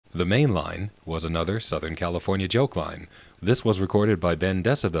The Main Line was another Southern California joke line. This was recorded by Ben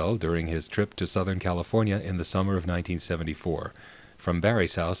Decibel during his trip to Southern California in the summer of 1974, from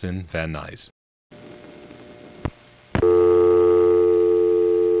Barry's house in Van Nuys.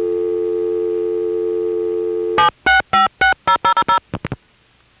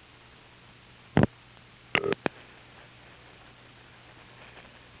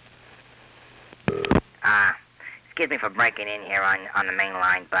 Excuse me for breaking in here on the main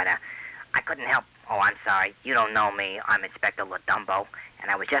line, but I couldn't help. Oh, I'm sorry. You don't know me. I'm Inspector Ladumbo, and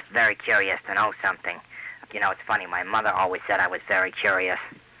I was just very curious to know something. You know, it's funny. My mother always said I was very curious.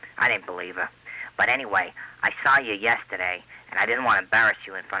 I didn't believe her. But anyway, I saw you yesterday, and I didn't want to embarrass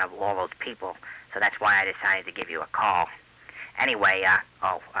you in front of all those people, so that's why I decided to give you a call. Anyway,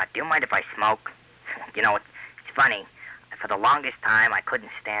 do you mind if I smoke? You know, it's funny. For the longest time, I couldn't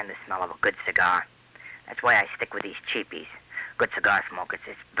stand the smell of a good cigar. That's why I stick with these cheapies. Good cigar smokers,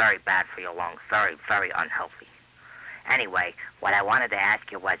 it's very bad for your lungs. Very, very unhealthy. Anyway, what I wanted to ask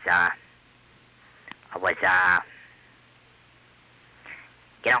you was, I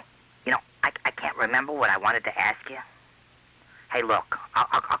can't remember what I wanted to ask you. Hey, look,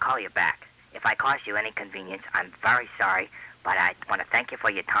 I'll call you back. If I caused you any inconvenience, I'm very sorry, but I want to thank you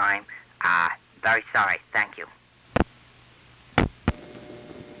for your time. Very sorry. Thank you.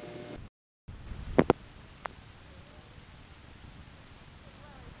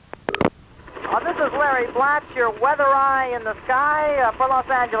 This is Larry Blatch, your weather eye in the sky for Los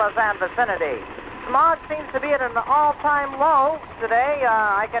Angeles and vicinity. Smog seems to be at an all-time low today.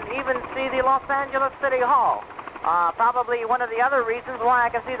 I can even see the Los Angeles City Hall. Probably one of the other reasons why I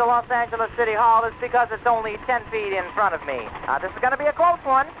can see the Los Angeles City Hall is because it's only 10 feet in front of me. This is going to be a close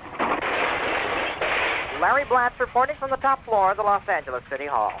one. Larry Blatch reporting from the top floor of the Los Angeles City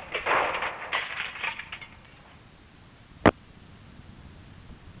Hall.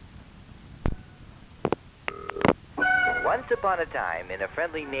 Once upon a time, in a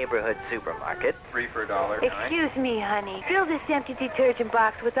friendly neighborhood supermarket... 3 for $1. Excuse me, honey. Fill this empty detergent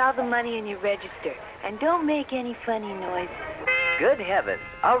box with all the money in your register. And don't make any funny noises. Good heavens,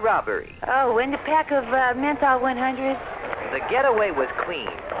 a robbery. Oh, and a pack of menthol 100s? The getaway was clean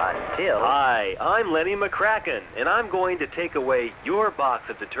until... Hi, I'm Lenny McCracken, and I'm going to take away your box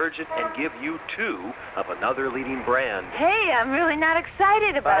of detergent and give you 2 of another leading brand. Hey, I'm really not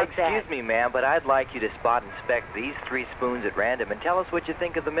excited about that. Excuse me, ma'am, but I'd like you to spot inspect these 3 spoons at random and tell us what you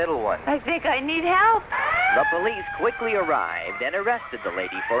think of the middle one. I think I need help. The police quickly arrived and arrested the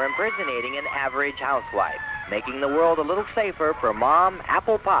lady for impersonating an average housewife, making the world a little safer for Mom,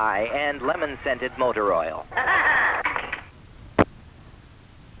 apple pie, and lemon-scented motor oil.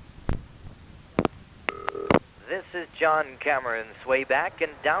 This is John Cameron Swayback in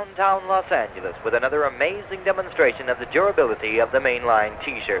downtown Los Angeles with another amazing demonstration of the durability of the Mainline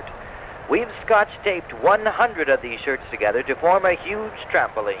T-shirt. We've scotch-taped 100 of these shirts together to form a huge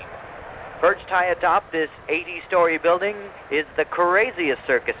trampoline. Perched high atop this 80-story building is the craziest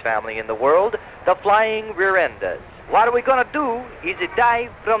circus family in the world, the Flying Rerendas. What we're going to do is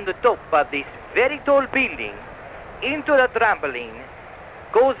dive from the top of this very tall building into the trampoline,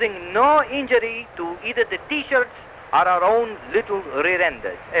 causing no injury to either the T-shirts or our own little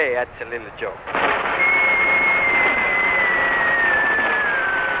rerendas. Hey, that's a little joke.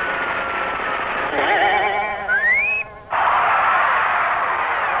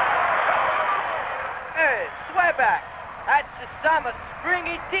 Hey, Swayback, that's the summer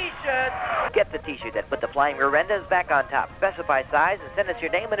springy T-shirt. Get the T-shirt and put the Flying Rerendas back on top. Specify size and send us your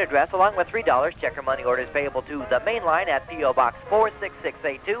name and address along with $3 check or money orders payable to the Main Line at P.O. Box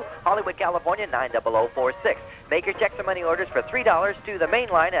 46682, Hollywood, California 90046. Make your checks or money orders for $3 to the Main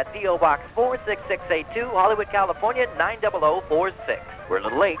Line at P.O. Box 46682, Hollywood, California 90046. We're a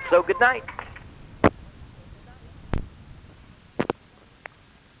little late, so good night.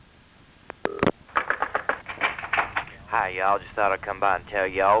 Hi, y'all. Just thought I'd come by and tell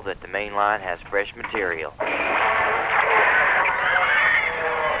y'all that the Main Line has fresh material.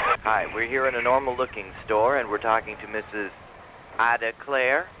 Hi, we're here in a normal-looking store, and we're talking to Mrs. Ida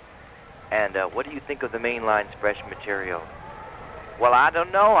Claire. And what do you think of the Main Line's fresh material? Well, I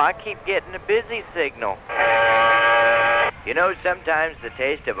don't know. I keep getting a busy signal. You know, sometimes the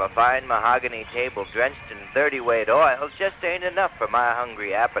taste of a fine mahogany table drenched in 30-weight oils just ain't enough for my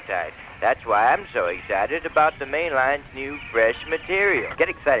hungry appetite. That's why I'm so excited about the Main Line's new fresh material. Get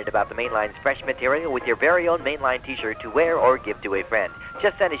excited about the Main Line's fresh material with your very own Main Line T-shirt to wear or give to a friend.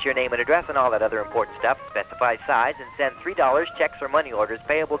 Just send us your name and address and all that other important stuff. Specify size and send $3 checks or money orders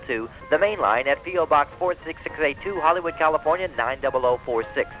payable to the Main Line at P.O. Box 46682, Hollywood, California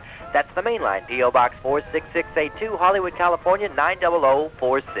 90046. That's the main line, P.O. Box 46682, Hollywood, California,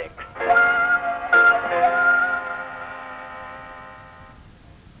 90046.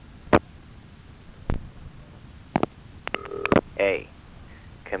 Hey,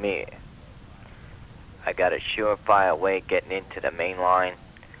 come here. I got a surefire way getting into the main line.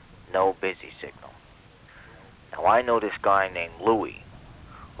 No busy signal. Now, I know this guy named Louie,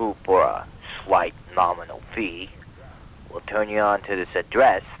 who, for a slight nominal fee, will turn you on to this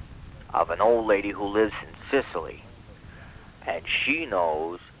address of an old lady who lives in Sicily. And she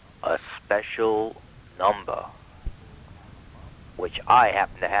knows a special number, which I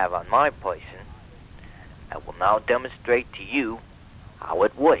happen to have on my person. I will now demonstrate to you how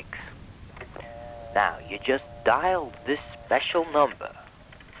it works. Now, you just dialed this special number,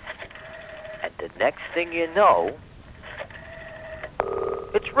 and the next thing you know,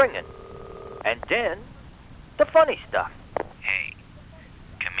 it's ringing. And then, the funny stuff. Hey,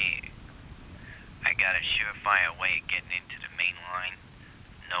 come here. I got a surefire way of getting into the main line.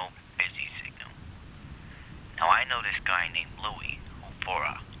 No busy signal. Now, I know this guy named Louie, who, for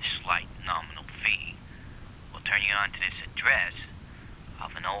a slight nominal fee, will turn you on to this address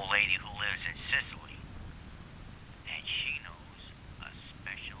of an old lady who lives in Sicily. And she knows a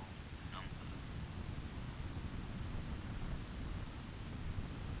special number.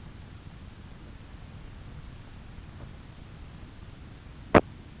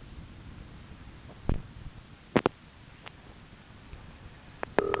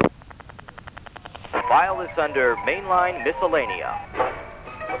 File this under Mainline Miscellanea.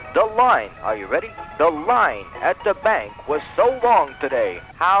 The line, are you ready? The line at the bank was so long today.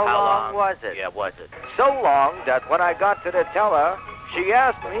 How long was it? Yeah, was it? So long that when I got to the teller, she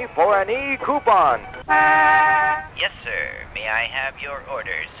asked me for an e-coupon. Yes, sir. May I have your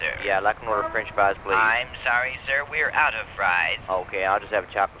order, sir? Yeah, I'd like an order of French fries, please. I'm sorry, sir. We're out of fries. Okay, I'll just have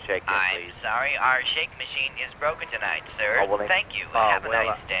a chocolate shake then, I'm please. sorry. Our shake machine is broken tonight, sir. Oh, well, then- Thank you. Oh, Have a well,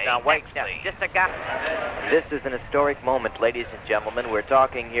 nice day. Now, wait, Next, now, please. just a guy. This is an historic moment, ladies and gentlemen. We're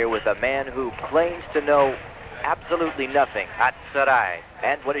talking here with a man who claims to know absolutely nothing. That's right.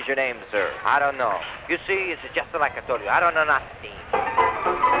 And what is your name, sir? I don't know. You see, it's just like I told you. I don't know nothing.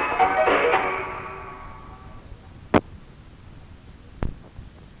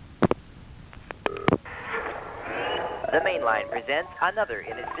 The Main Line presents another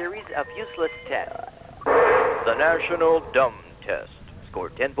in a series of useless tests. The National Dumb Test. Score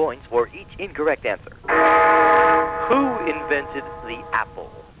 10 points for each incorrect answer. Who invented the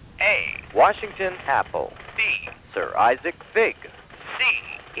apple? A. Washington Apple. B. Sir Isaac Fig.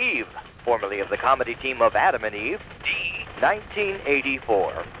 C. Eve, formerly of the comedy team of Adam and Eve. D.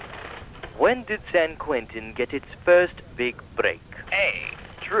 1984. When did San Quentin get its first big break? A.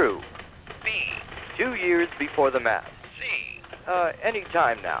 True. B. 2 years before the mass. C. Any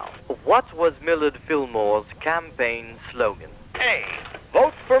time now. What was Millard Fillmore's campaign slogan? A.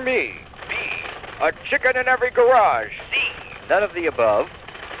 Vote for me. B. A chicken in every garage. C. None of the above.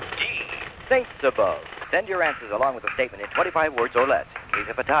 D. Saints above. Send your answers along with a statement in 25 words or less. In case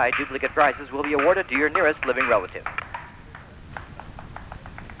of a tie, duplicate prizes will be awarded to your nearest living relative.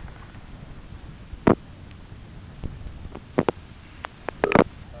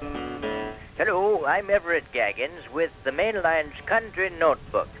 Hello, I'm Everett Gaggins with the Mainline's Country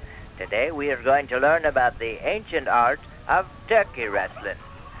Notebook. Today we are going to learn about the ancient art of turkey wrestling.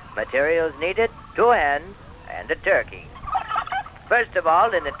 Materials needed, 2 hens and a turkey. First of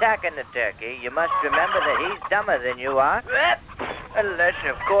all, in attacking the turkey, you must remember that he's dumber than you are. Unless,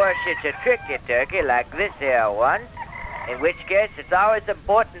 of course, it's a tricky turkey like this here one. In which case, it's always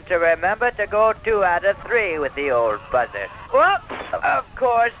important to remember to go 2 out of 3 with the old buzzer. Well, of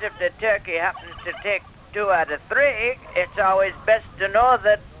course, if the turkey happens to take 2 out of 3, it's always best to know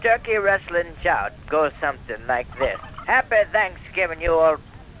that turkey wrestling shout goes something like this. Happy Thanksgiving, you old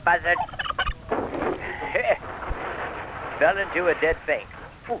buzzard. Fell into a dead faint.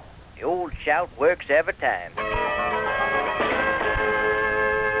 Whew, the old shout works every time.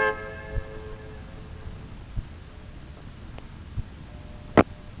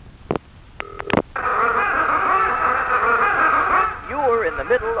 You're in the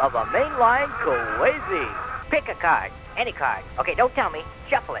middle of a mainline Kuwaisi. Pick a card. Any card. Okay, don't tell me.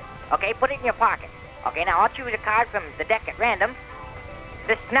 Shuffle it. Okay, put it in your pocket. Okay, now I'll choose a card from the deck at random.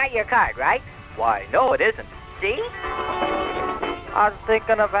 This is not your card, right? Why, no, it isn't. See? I was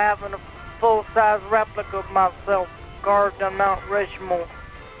thinking of having a full-size replica of myself carved on Mount Rushmore.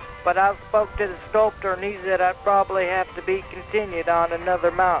 But I spoke to the sculptor, and he said I'd probably have to be continued on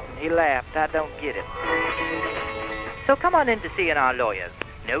another mountain. He laughed. I don't get it. So come on in to see our lawyers.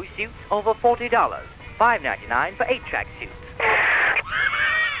 No suits over $40. $5.99 for 8-track suits.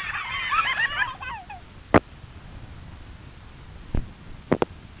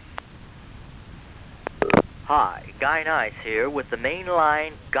 Hi, Guy Nice here with the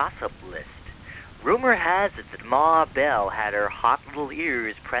Mainline Gossip List. Rumor has it that Ma Bell had her hot little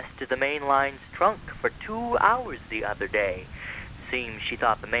ears pressed to the Mainline's trunk for 2 hours the other day. Seems she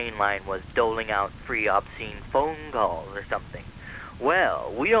thought the Mainline was doling out free obscene phone calls or something.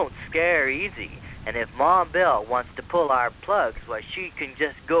 Well, we don't scare easy, and if Ma Bell wants to pull our plugs, well, she can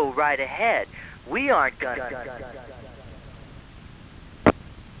just go right ahead. We aren't gonna...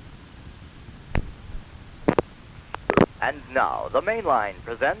 And now, the Mainline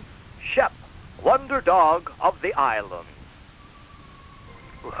presents Shep, Wonder Dog of the Islands.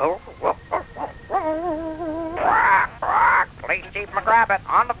 Please, Chief McGrabbit,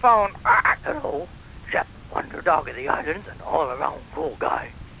 on the phone. Hello, Shep, Wonder Dog of the Islands, and all-around cool guy.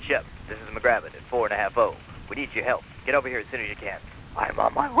 Shep, this is McGrabbit at 450. We need your help. Get over here as soon as you can. I'm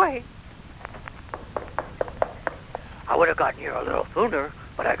on my way. I would have gotten here a little sooner,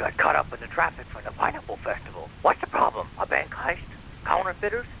 but I got caught up in the traffic for the Pineapple Festival. What's the problem? A bank heist?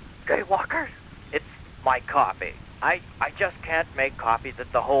 Counterfeiters? Jaywalkers? It's my coffee. I just can't make coffee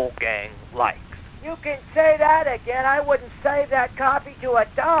that the whole gang likes. You can say that again. I wouldn't say that coffee to a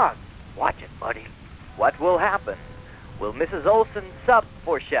dog. Watch it, buddy. What will happen? Will Mrs. Olson sub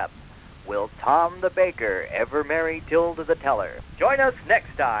for Shep? Will Tom the baker ever marry Tilda the teller? Join us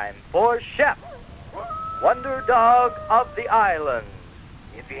next time for Shep, Wonder Dog of the Islands.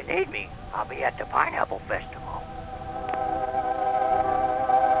 If you need me, I'll be at the Pineapple Festival.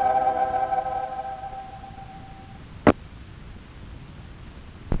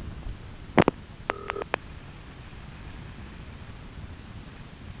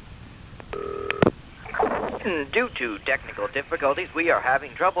 Due to technical difficulties, we are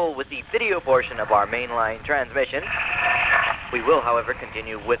having trouble with the video portion of our mainline transmission. We will, however,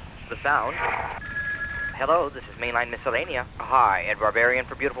 continue with the sound. Hello, this is Mainline Miscellanea. Hi, Ed Barbarian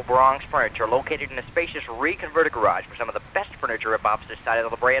for beautiful Bronx Furniture, located in a spacious reconverted garage for some of the best furniture rip-offs this side of the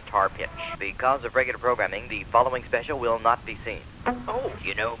La Brea Tar Pit. Because of regular programming, the following special will not be seen. Oh,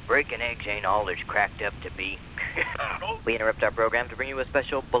 you know, breaking eggs ain't all there's cracked up to be. We interrupt our program to bring you a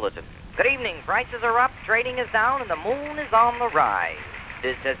special bulletin. Good evening. Prices are up, trading is down, and the moon is on the rise.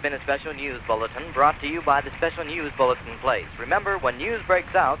 This has been a special news bulletin brought to you by the Special News Bulletin Place. Remember, when news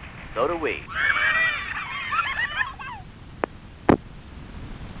breaks out, so do we.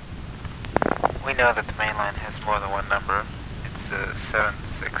 We know that the mainline has more than one number. It's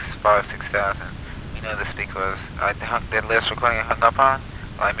 7656000. We know this because the last recording I hung up on,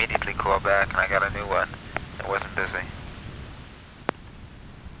 well, I immediately called back and I got a new one. It wasn't busy.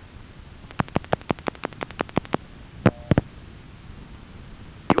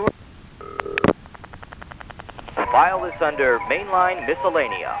 File this under Mainline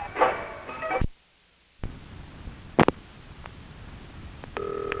Miscellanea.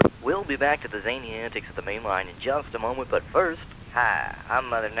 We'll be back to the zany antics of the Mainline in just a moment, but first... Hi, I'm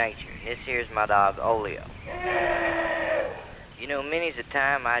Mother Nature. This here's my dog, Olio. You know, many's a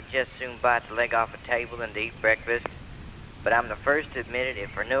time I'd just soon bite the leg off a table and eat breakfast. But I'm the first to admit it,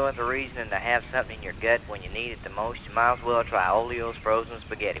 if for no other reason than to have something in your gut when you need it the most, you might as well try Olio's frozen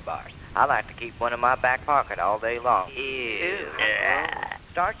spaghetti bars. I like to keep one in my back pocket all day long. Ew.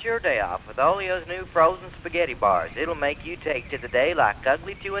 Start your day off with Olio's new frozen spaghetti bars. It'll make you take to the day like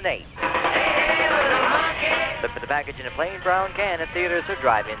ugly to an 8. Look for the package in a plain brown can at theaters or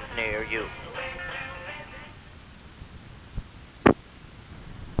drive-ins near you.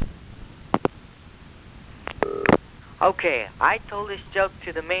 Okay, I told this joke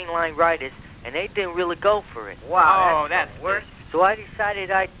to the Mainline writers, and they didn't really go for it. Wow, that's worse. So I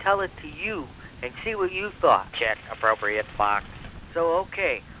decided I'd tell it to you and see what you thought. Check appropriate box. So,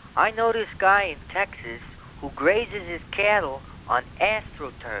 okay, I know this guy in Texas who grazes his cattle on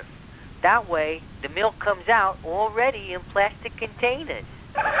AstroTurf. That way, the milk comes out already in plastic containers.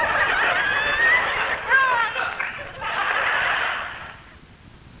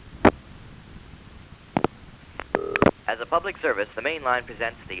 As a public service, the Mainline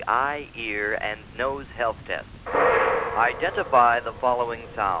presents the eye, ear, and nose health test. Identify the following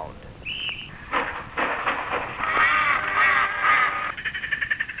sound.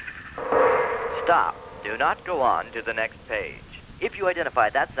 Stop. Do not go on to the next page. If you identify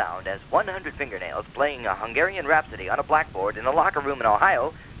that sound as 100 fingernails playing a Hungarian Rhapsody on a blackboard in a locker room in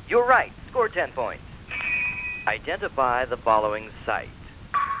Ohio, you're right. Score 10 points. Identify the following site.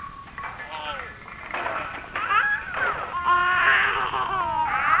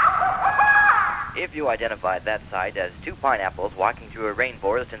 If you identified that site as 2 pineapples walking through a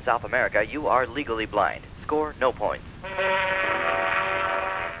rainforest in South America, you are legally blind. Score no points.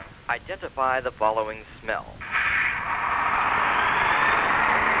 Identify the following smell.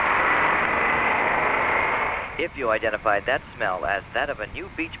 If you identified that smell as that of a new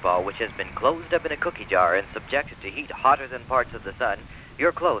beach ball which has been closed up in a cookie jar and subjected to heat hotter than parts of the sun,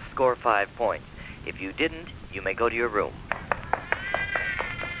 you're close. Score 5 points. If you didn't, you may go to your room.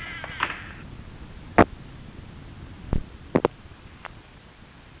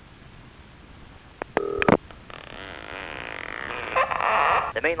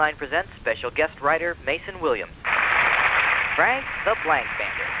 The Main Line presents special guest writer Mason Williams. Frank the Blank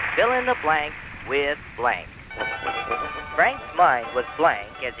Bandit. Fill in the blank with blank. Frank's mind was blank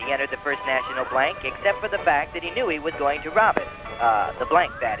as he entered the First National blank, except for the fact that he knew he was going to rob it. The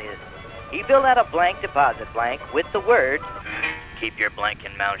blank, that is. He filled out a blank deposit blank with the words, "Keep your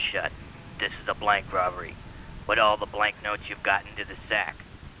blanking mouth shut. This is a blank robbery. Put all the blank notes you've got into the sack.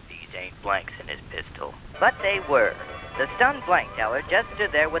 These ain't blanks in his pistol." But they were. The stunned blank teller just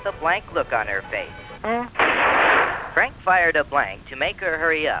stood there with a blank look on her face. Frank fired a blank to make her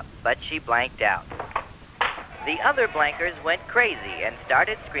hurry up, but she blanked out. The other blankers went crazy and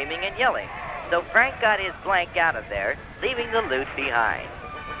started screaming and yelling, so Frank got his blank out of there, leaving the loot behind.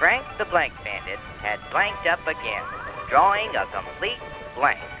 Frank the Blank Bandit had blanked up again, drawing a complete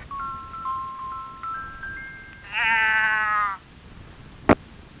blank.